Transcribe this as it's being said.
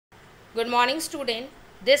Good morning, student.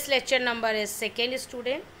 This lecture number is second,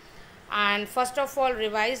 student. And first of all,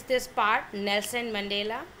 revise this part, Nelson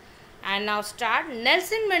Mandela. And now start.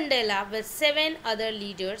 Nelson Mandela with 7 other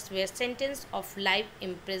leaders were sentenced of life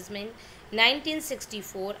imprisonment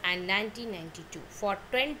 1964 and 1992 for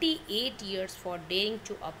 28 years for daring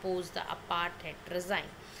to oppose the apartheid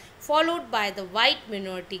regime, followed by the white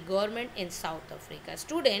minority government in South Africa.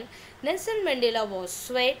 Student, Nelson Mandela was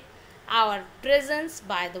swayed our presence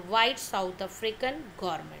by the white South African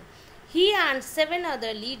government. He and 7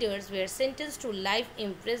 other leaders were sentenced to life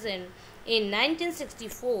in prison in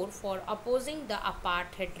 1964 for opposing the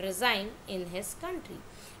apartheid regime in his country.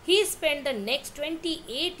 He spent the next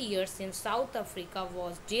 28 years in South Africa,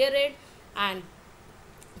 was jailed and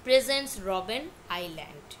presents Robben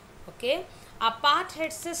Island. Okay,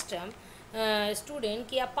 apartheid system. Student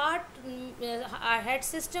ki apartheid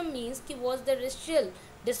system means ki was the racial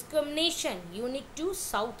discrimination unique to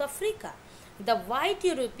South Africa. The white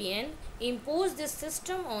European imposed this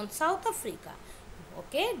system on South Africa.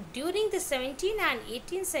 Okay, during the 17th and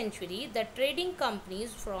 18th century, the trading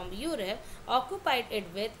companies from Europe occupied it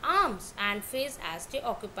with arms and faced as they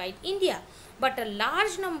occupied India. But a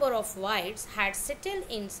large number of whites had settled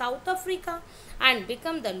in South Africa and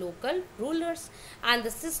become the local rulers. And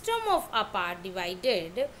the system of apartheid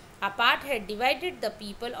divided the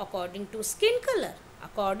people according to skin color.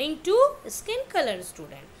 According to skin color,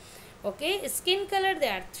 student. Okay, skin color,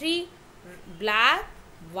 there are 3: black,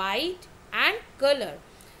 white and color.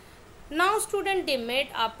 Now student, they made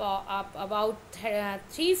up about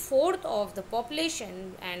 3/4 of the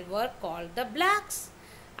population and were called the blacks.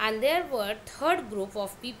 And there were third group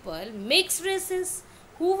of people, mixed races,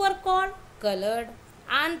 who were called colored,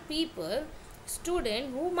 and people,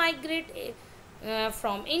 student, who migrate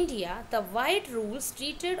from India. The white rules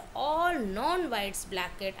treated all non-whites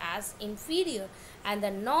blanket as inferior, and the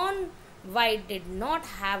non-white did not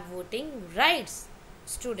have voting rights.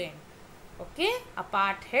 Student, okay,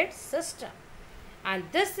 apartheid system,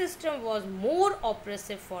 and this system was more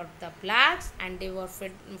oppressive for the blacks, and they were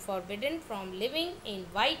forbidden from living in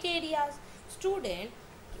white areas. Student,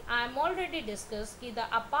 I am already discussed that the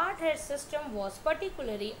apartheid system was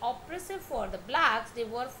particularly oppressive for the blacks. They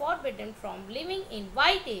were forbidden from living in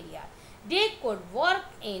white areas. They could work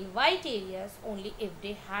in white areas only if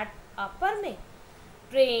they had a permit.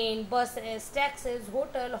 Train, buses, taxis,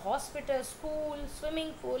 hotel, hospital, school,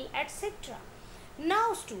 swimming pool, etc.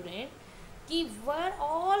 Now student, we were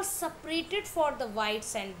all separated for the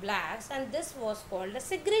whites and blacks, and this was called a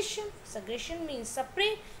segregation. Segregation means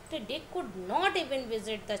separate. So they could not even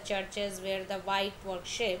visit the churches where the white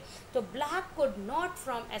worship. So black could not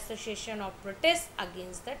form association or protest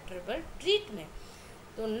against the tribal treatment.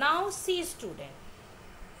 So now see student,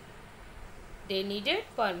 they needed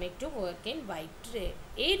permit to work in white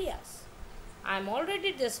areas. I am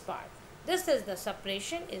already this part. This is the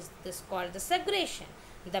separation, is this called the segregation.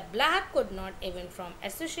 The black could not even from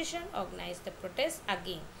association organize the protest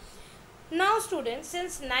again. Now students,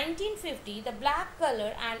 since 1950, the black,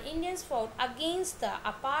 color and Indians fought against the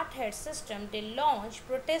apartheid system. They launched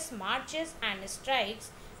protest marches and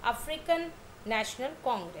strikes. African National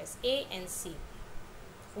Congress, ANC,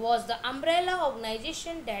 was the umbrella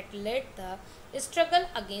organization that led the struggle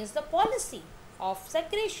against the policy of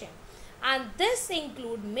segregation. And this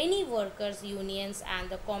include many workers' unions and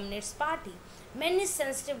the Communist Party. Many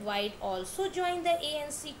sensitive white also joined the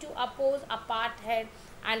ANC to oppose apartheid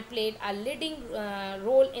and played a leading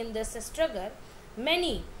role in this struggle.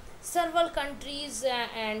 Several countries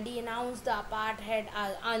and denounced the apartheid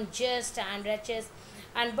as unjust and righteous,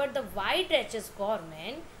 but the white righteous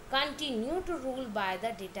government continued to rule by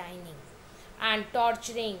the detaining and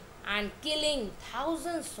torturing and killing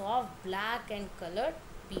thousands of black and colored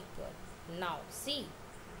people. Now see,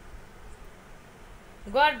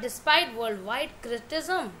 God, despite worldwide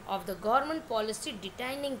criticism of the government policy,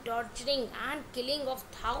 detaining, torturing and killing of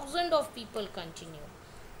thousands of people continue.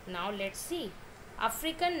 Now let's see,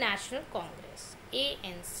 African National Congress,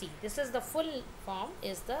 ANC. This is the full form,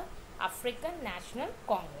 is the African National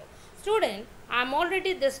Congress. Student, I am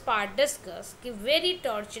already this part discussed, very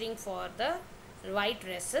torturing for the white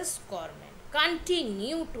racist government.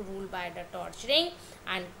 Continue to rule by the torturing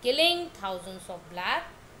and killing thousands of black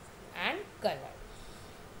and color.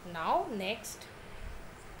 Now next,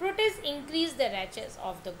 protests increased the rights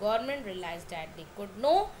of the government, realized that they could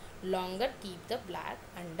no longer keep the black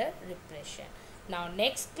under repression. Now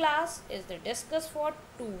next class is the discuss for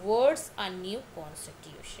towards a new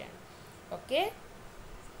constitution. Okay,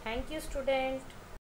 thank you student.